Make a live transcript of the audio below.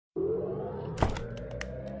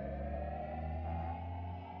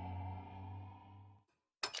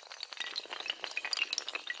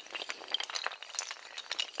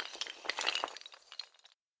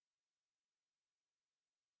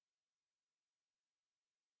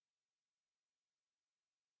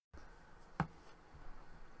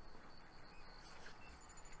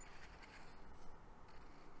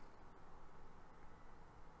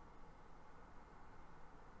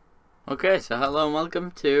Okay, so hello and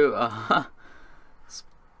welcome to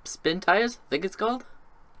Spin Tires, I think it's called.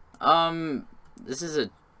 This is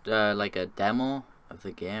a like a demo of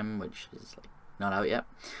the game, which is like not out yet.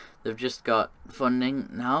 They've just got funding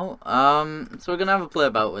now. So we're gonna have a play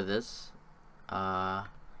about with this. Start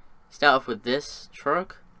off with this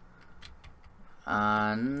truck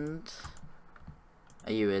and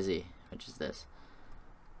a UAZ, which is this.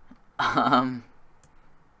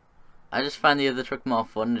 I just find the other truck more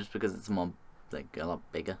fun just because it's more, like, a lot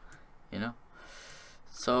bigger, you know?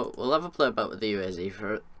 So, we'll have a play about with the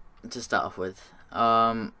UAZ to start off with.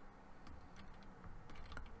 I'll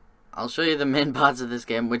show you the main parts of this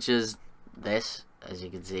game, which is this. As you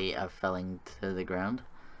can see, I've falling to the ground.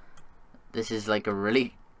 This is, like, a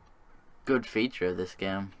really good feature of this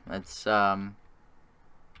game. It's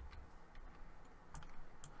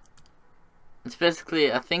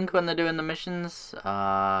basically, I think when they're doing the missions,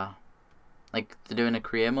 like they're doing a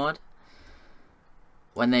career mode.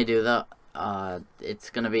 When they do that, it's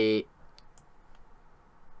gonna be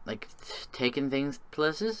like taking things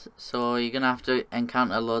places. So you're gonna have to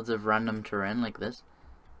encounter loads of random terrain like this,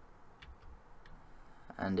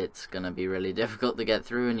 and it's gonna be really difficult to get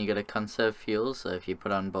through. And you gotta conserve fuel. So if you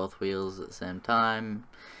put on both wheels at the same time,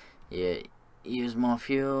 you use more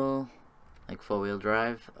fuel, like 4-wheel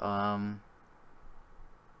drive.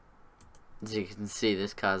 As you can see,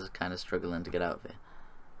 this car's kind of struggling to get out of here.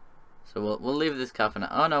 So we'll leave this car for now.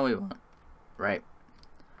 Oh no, we won't. Right.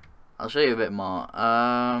 I'll show you a bit more.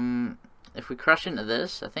 If we crash into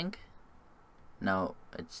this, I think. No,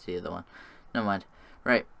 it's the other one. Never mind.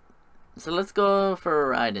 Right. So let's go for a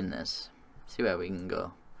ride in this. See where we can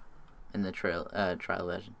go in the trial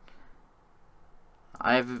version.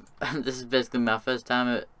 This is basically my first time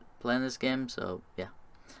at playing this game, so yeah.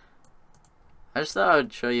 I just thought I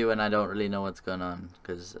would show you when I don't really know what's going on,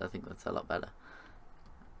 because I think that's a lot better.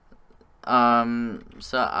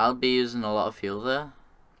 So I'll be using a lot of fuel there.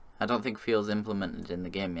 I don't think fuel's implemented in the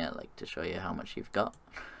game yet, like to show you how much you've got.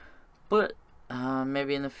 But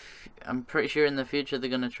maybe I'm pretty sure in the future they're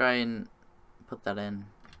gonna try and put that in.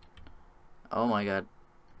 Oh my god,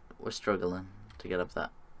 we're struggling to get up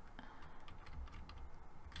that.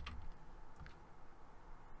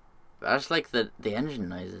 But I just like the engine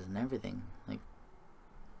noises and everything. Like,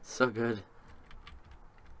 so good.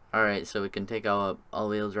 Alright, so we can take our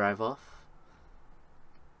all-wheel drive off.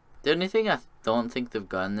 The only thing I don't think they've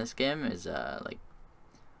got in this game is like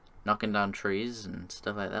knocking down trees and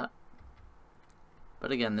stuff like that.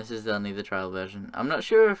 But again, this is only the trial version. I'm not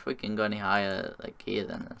sure if we can go any higher like here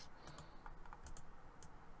than this.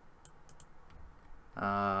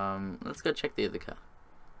 Let's go check the other car.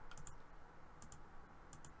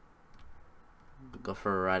 Go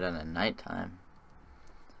for a ride on at night time.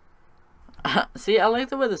 See, I like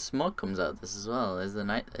the way the smoke comes out of this as well. Is the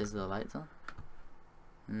lights on?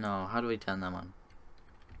 No, how do we turn them on?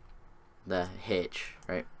 The H,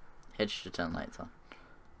 right? H to turn lights on.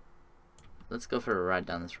 Let's go for a ride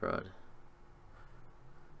down this road.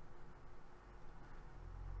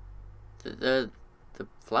 The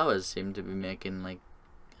flowers seem to be making like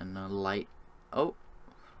a light. Oh.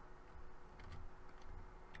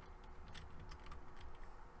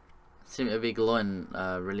 Seem to be glowing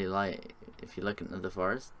really light if you look into the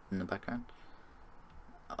forest in the background.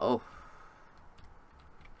 Oh.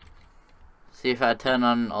 See, if I turn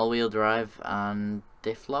on all-wheel drive and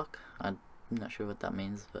diff lock, I'm not sure what that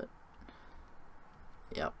means, but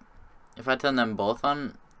yep. If I turn them both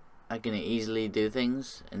on, I can easily do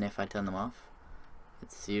things, and if I turn them off,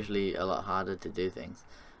 it's usually a lot harder to do things.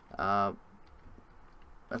 Let's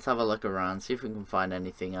have a look around, see if we can find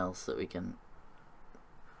anything else that we can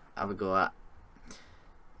have a go at.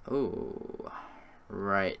 Oh,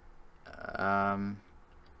 right.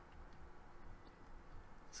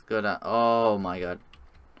 Let's go down. Oh my god.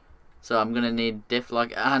 So I'm gonna need diff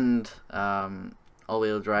lock and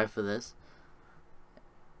all-wheel drive for this.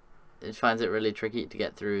 It finds it really tricky to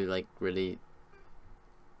get through like really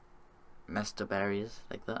messed up areas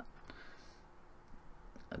like that.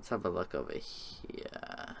 Let's have a look over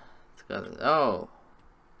here. It's got, oh,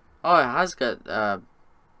 it has got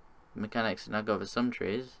mechanics to knock over some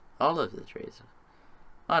trees. All of the trees.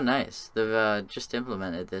 Oh, nice. They've just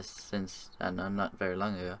implemented this since, I don't know, not very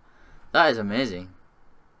long ago. That is amazing.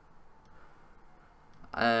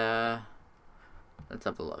 Let's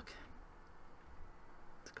have a look.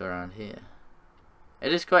 Let's go around here.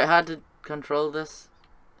 It is quite hard to control this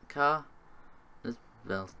car.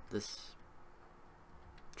 This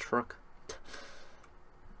truck.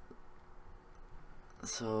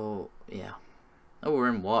 So, yeah. Oh, we're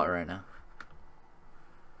in water right now.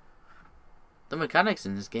 The mechanics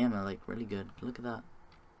in this game are like really good. Look at that.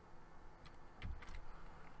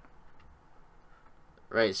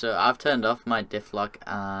 Right, so I've turned off my diff lock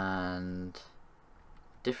and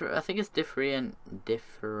I think it's differentiation.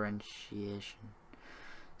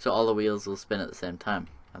 So all the wheels will spin at the same time,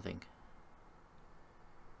 I think.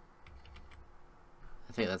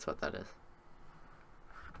 I think that's what that is.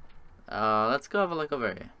 Let's go have a look over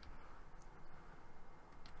here.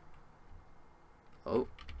 Oh.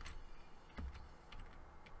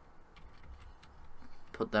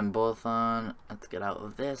 Put them both on. Let's get out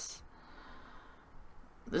of this.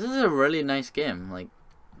 This is a really nice game. Like,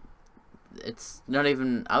 it's not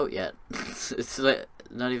even out yet. It's like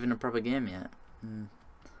not even a proper game yet.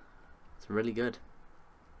 It's really good.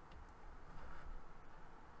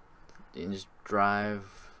 You can just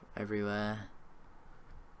drive everywhere.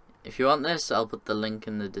 If you want this, I'll put the link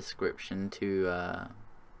in the description to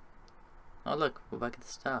oh look, we're back at the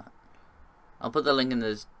start. I'll put the link in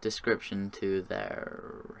the description to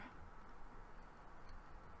their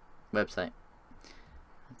website.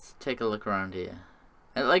 Let's take a look around here.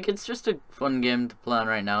 And, like, it's just a fun game to play on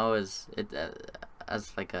right now. As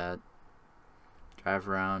like a drive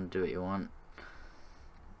around, do what you want.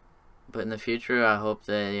 But in the future, I hope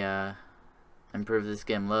they improve this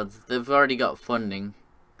game loads. They've already got funding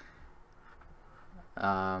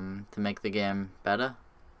to make the game better,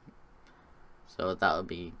 so that'll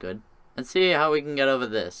be good. Let's see how we can get over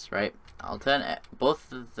this. Right, I'll turn both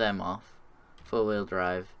of them off, 4-wheel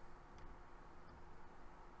drive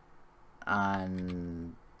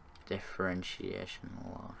and differentiation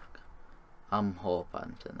lock. I'm hoping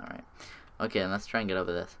I'm doing that right. Okay, let's try and get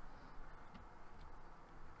over this.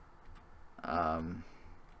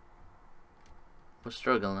 We're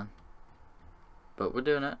struggling, but we're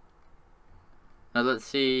doing it. Now let's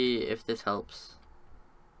see if this helps.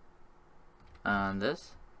 And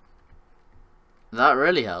this. That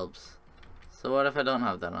really helps. So what if I don't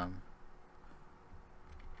have that on?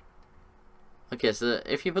 Okay, so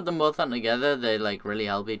if you put them both on together, they like really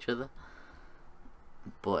help each other.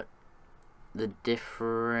 But the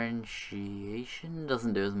differentiation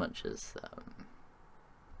doesn't do as much as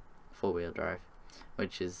 4-wheel drive,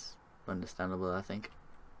 which is understandable, I think.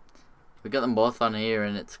 We got them both on here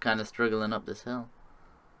and it's kind of struggling up this hill.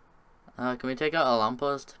 Can we take out a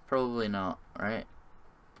lamppost? Probably not, right?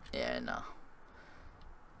 Yeah, no.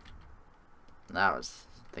 I was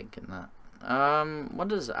thinking that. What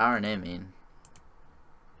does RNA mean?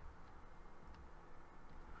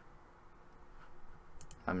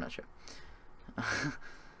 I'm not sure.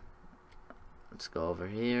 Let's go over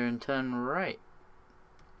here and turn right.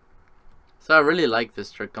 So I really like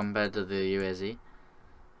this truck compared to the UAZ.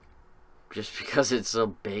 Just because it's so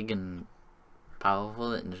big and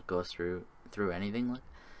powerful, it can just goes through anything. Like,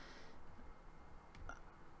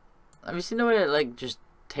 have you seen the way it like just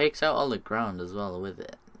takes out all the ground as well with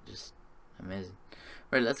it? Just amazing.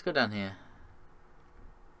 Right, let's go down here.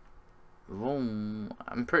 Vroom.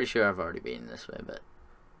 I'm pretty sure I've already been this way, but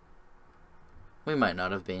we might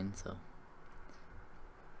not have been. So,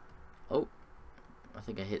 oh, I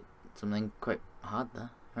think I hit something quite hard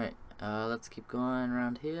there. Right, let's keep going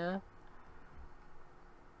around here.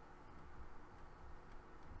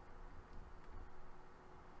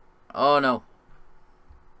 Oh no.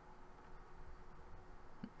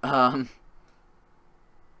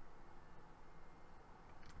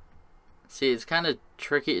 See, it's kind of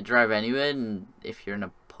tricky to drive anyway, and if you're in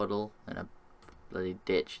a puddle in a bloody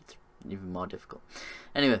ditch, it's even more difficult.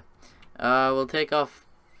 Anyway, we'll take off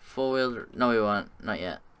 4-wheel. No, we won't. Not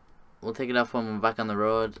yet. We'll take it off when we're back on the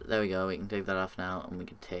road. There we go. We can take that off now, and we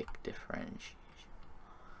can take differentiation.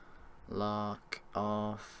 Lock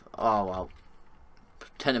off. Oh wow.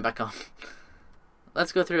 Turn it back on.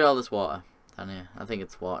 Let's go through all this water down here. I think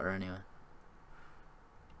it's water anyway.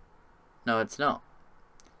 No, it's not.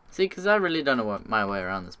 See, because I really don't know my way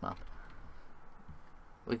around this map.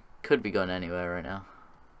 We could be going anywhere right now.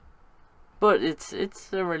 But it's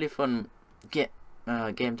a really fun game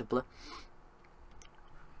to play.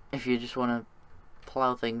 If you just want to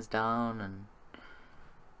plow things down and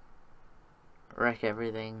wreck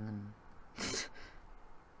everything.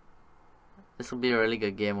 This will be a really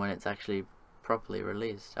good game when it's actually properly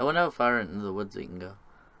released. I wonder how far into the woods we can go.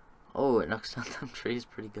 Oh, it knocks down them trees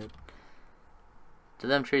pretty good. Do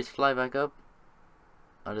them trees fly back up?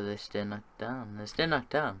 Or do they stay knocked down? They stay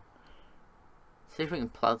knocked down. See if we can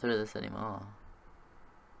plow through this anymore.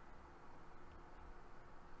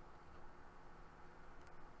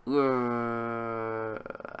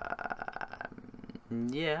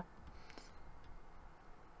 Yeah.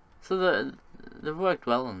 So they've worked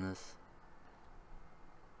well on this.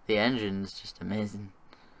 The engine's just amazing.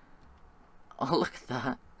 Oh, look at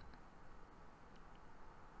that.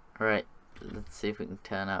 Alright, let's see if we can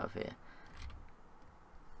turn out of here.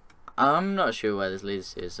 I'm not sure where this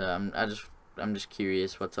leads to, so I'm just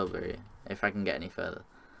curious what's over here, if I can get any further.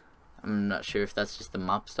 I'm not sure if that's just the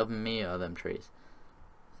map stopping me or them trees.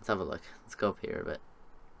 Let's have a look. Let's go up here a bit.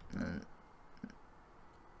 And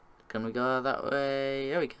can we go that way?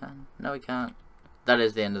 Yeah, we can. No, we can't. That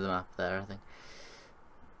is the end of the map there, I think.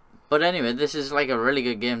 But anyway, this is like a really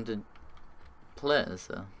good game to play,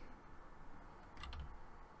 so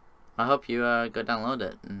I hope you go download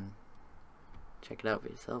it and check it out for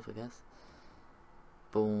yourself, I guess.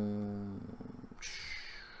 Boom.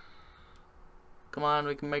 Come on,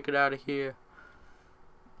 we can make it out of here.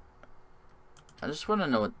 I just want to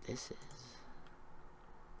know what this is.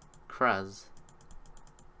 Kraz.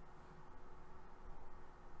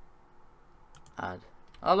 Add.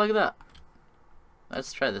 Oh, look at that.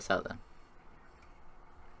 Let's try this out then.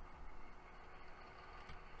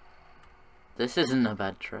 This isn't a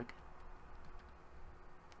bad truck.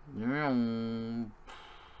 Alright,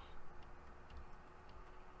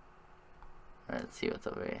 let's see what's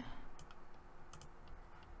over here.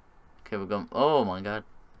 Okay, we're going. Oh my god.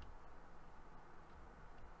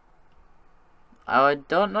 I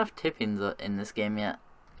don't know if tipping's in this game yet.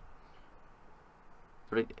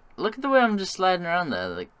 But look at the way I'm just sliding around there.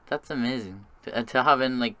 Like, that's amazing. To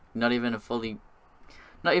having, like, not even a fully.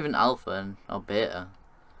 Not even alpha or beta.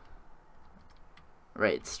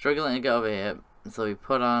 Right, it's struggling to get over here. So we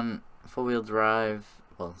put on 4-wheel drive.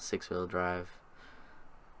 Well, 6-wheel drive.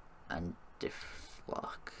 And diff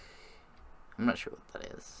lock. I'm not sure what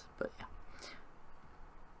that is, but yeah.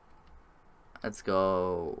 Let's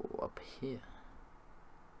go up here.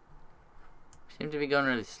 We seem to be going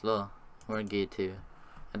really slow. We're in gear 2.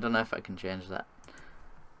 I don't know if I can change that.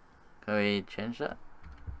 Can we change that?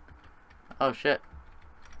 Oh shit.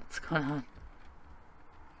 What's going on?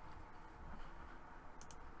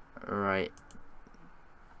 Right.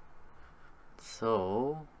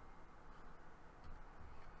 So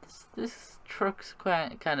this truck's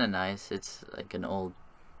kind of nice. It's like an old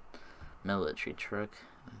military truck.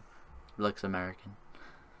 Looks American.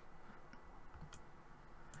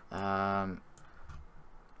 I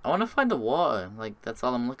want to find the water. Like, that's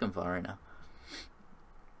all I'm looking for right now.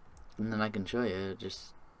 And then I can show you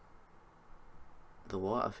just the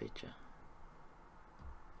water feature.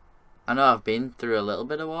 I know I've been through a little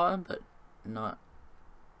bit of water, but not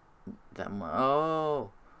that much. Oh,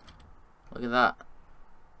 look at that.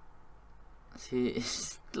 See,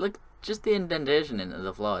 look, just the indentation into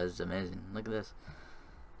the floor is amazing. Look at this.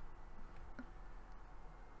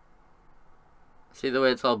 See the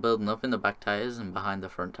way it's all building up in the back tires and behind the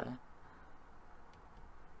front tire?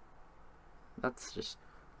 That's just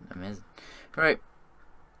amazing. Right.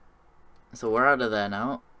 So we're out of there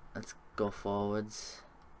now. Let's go forwards.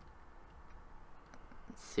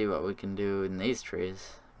 Let's see what we can do in these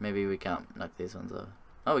trees. Maybe we can't knock these ones over.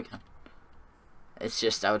 Oh, we can. It's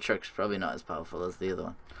just our truck's probably not as powerful as the other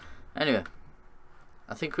one. Anyway.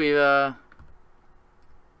 I think we've had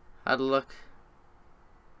a look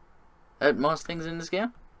at most things in this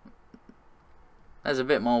game. There's a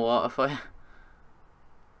bit more water for you.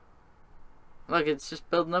 Look, it's just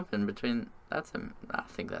building up in between. I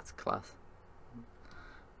think that's class.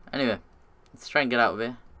 Anyway, let's try and get out of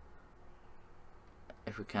here.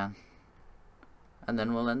 If we can. And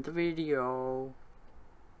then we'll end the video.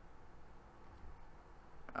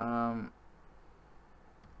 Let's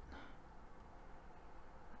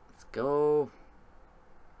go.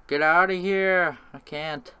 Get out of here. I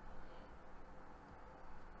can't.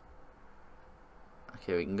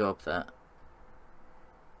 Okay, we can go up that.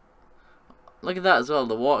 Look at that as well.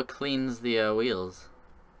 The water cleans the wheels.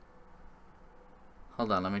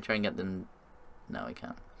 Hold on, let me try and get them. No, we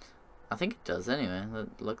can't. I think it does anyway.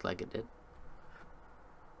 It looked like it did.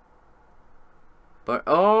 But,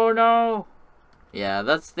 oh no! Yeah,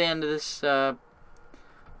 that's the end of this little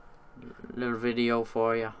video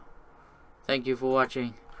for you. Thank you for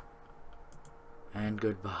watching. And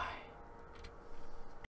goodbye.